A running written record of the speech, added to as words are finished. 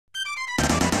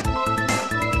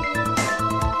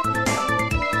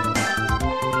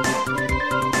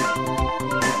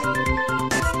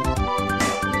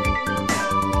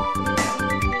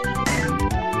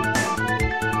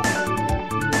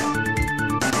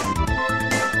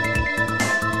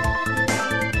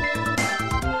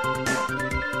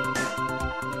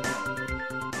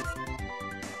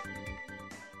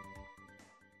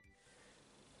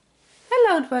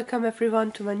welcome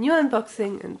everyone to my new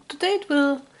unboxing, and today it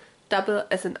will double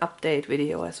as an update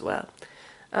video as well.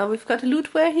 We've got a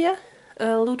LootWear here,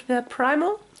 LootWear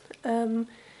Primal.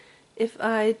 If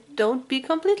I don't be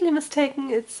completely mistaken,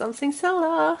 it's something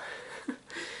Zelda.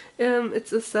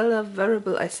 It's a Zelda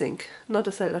wearable, I think. Not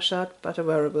a Zelda shirt, but a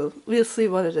wearable. We'll see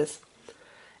what it is.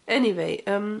 Anyway,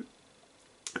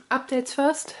 updates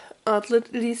first, or at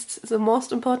least the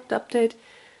most important update.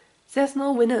 There's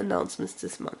no winner announcements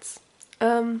this month.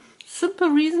 Simple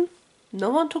reason, no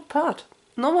one took part.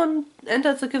 No one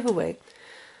entered the giveaway.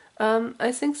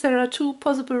 I think there are two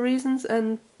possible reasons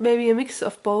and maybe a mix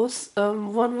of both.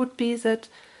 One would be that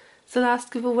the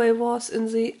last giveaway was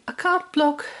in the arcade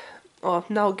block, or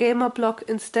now gamer block,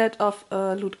 instead of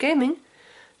Loot Gaming.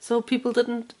 So people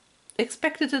didn't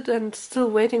expected it and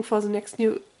still waiting for the next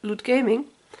new Loot Gaming.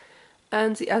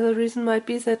 And the other reason might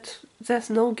be that there's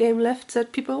no game left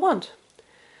that people want.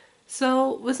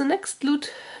 So with the next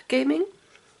Loot Gaming,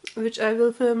 which I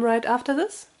will film right after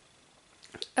this,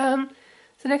 the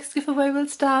next giveaway will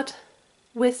start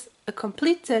with a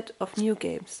complete set of new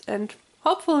games, and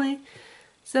hopefully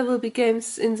there will be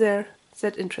games in there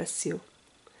that interests you.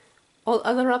 All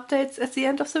other updates at the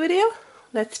end of the video.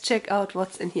 Let's check out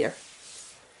what's in here.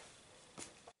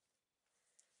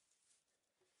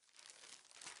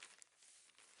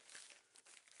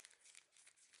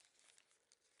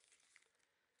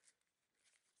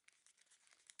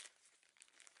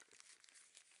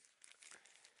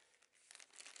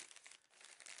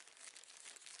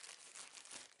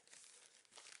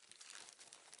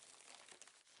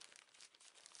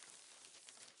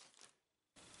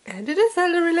 And it is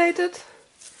Zelda related.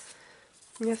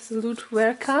 We have the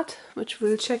LootWear card, which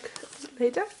we'll check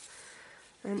later.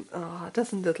 And oh,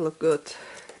 doesn't it look good?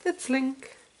 It's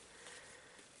Link.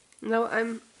 Now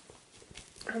I'm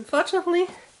unfortunately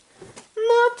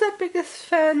not the biggest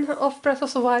fan of Breath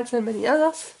of the Wild than many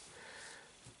others,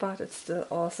 but it's still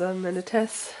awesome, and it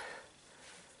has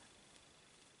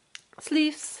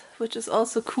sleeves, which is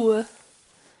also cool,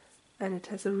 and it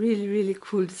has a really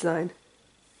cool design.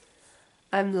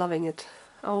 I'm loving it.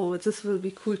 Oh, this will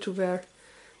be cool to wear.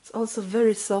 It's also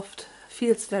very soft,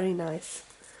 feels very nice.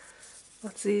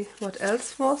 Let's see what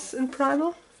else was in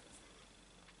Primal.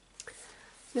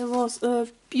 There was a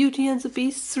Beauty and the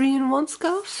Beast 3-in-1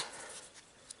 scarf.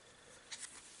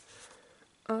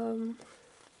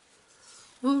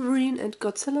 Wolverine and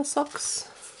Godzilla socks.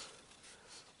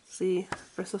 The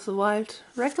Breath of the Wild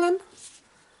raglan.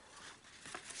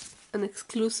 An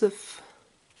exclusive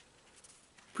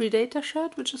Predator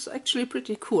shirt, which is actually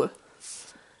pretty cool.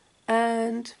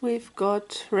 And we've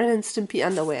got Ren and Stimpy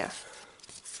underwear.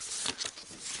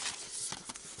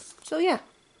 So yeah.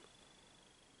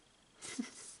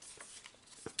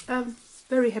 I'm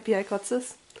very happy I got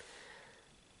this.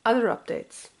 Other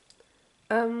updates.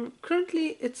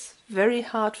 Currently it's very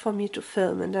hard for me to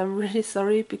film, and I'm really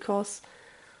sorry because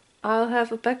I'll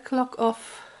have a backlog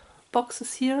of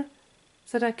boxes here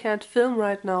that I can't film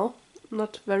right now,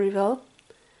 not very well.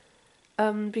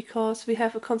 Because we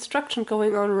have a construction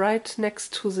going on right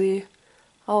next to the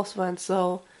house one.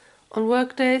 So on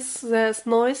work days there's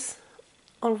noise.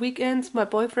 On weekends my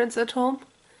boyfriend's at home.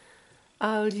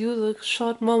 I'll use a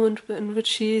short moment in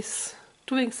which he's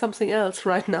doing something else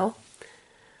right now.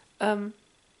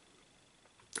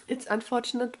 It's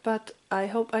unfortunate, but I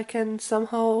hope I can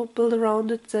somehow build around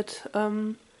it that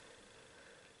that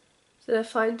I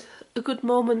find a good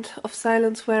moment of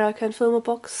silence where I can film a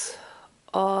box.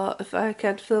 Or if I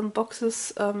can't film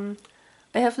boxes, I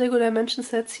have Lego Dimension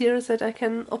sets here that I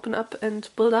can open up and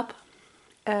build up,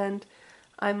 and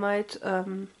I might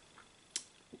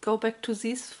go back to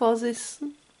these for these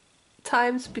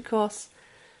times because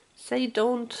they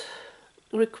don't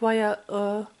require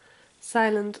a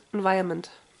silent environment,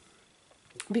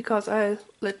 because I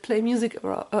play music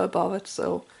about it.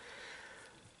 So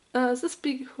this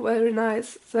be very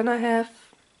nice. Then I have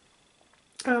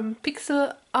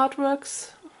pixel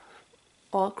artworks,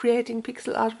 or creating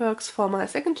pixel artworks for my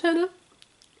second channel,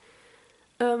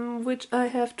 which I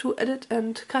have to edit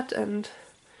and cut and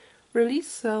release.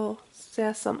 So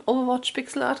there's some Overwatch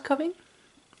pixel art coming.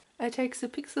 I take the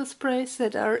pixel sprays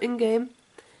that are in-game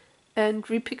and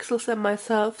repixel them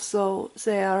myself, so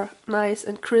they are nice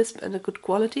and crisp and a good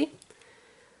quality.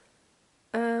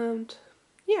 And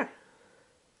yeah,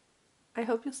 I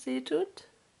hope you stay tuned.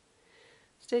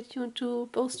 Stay tuned to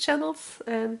both channels,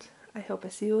 and I hope I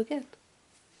see you again.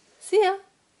 See ya!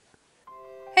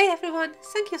 Hey everyone,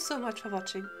 thank you so much for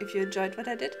watching. If you enjoyed what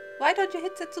I did, why don't you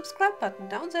hit that subscribe button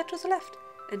down there to the left?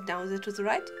 And down there to the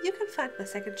right, you can find my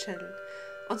second channel.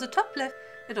 On the top left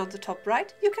and on the top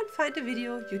right, you can find a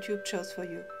video YouTube chose for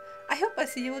you. I hope I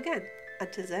see you again.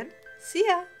 Until then, see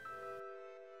ya!